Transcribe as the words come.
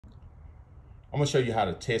I'm gonna show you how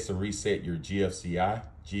to test and reset your GFCI.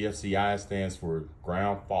 GFCI stands for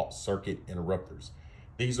ground fault circuit interrupters.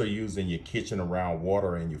 These are used in your kitchen around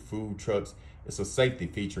water and your food trucks. It's a safety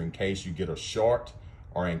feature in case you get a short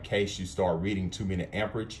or in case you start reading too many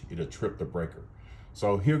amperage, it'll trip the breaker.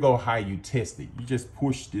 So here go how you test it. You just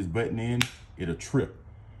push this button in, it'll trip.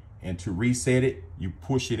 And to reset it, you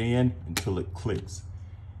push it in until it clicks.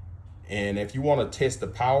 And if you want to test the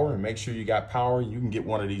power and make sure you got power, you can get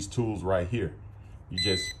one of these tools right here. You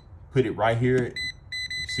just put it right here.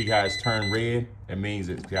 See how it's turned red? That means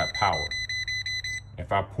it's got power.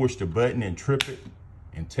 If I push the button and trip it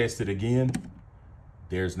and test it again,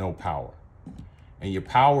 there's no power. And your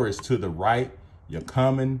power is to the right, your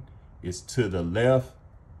common is to the left,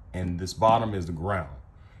 and this bottom is the ground.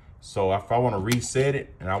 So if I want to reset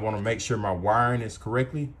it and I want to make sure my wiring is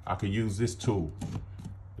correctly, I could use this tool.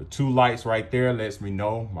 The two lights right there lets me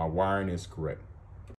know my wiring is correct.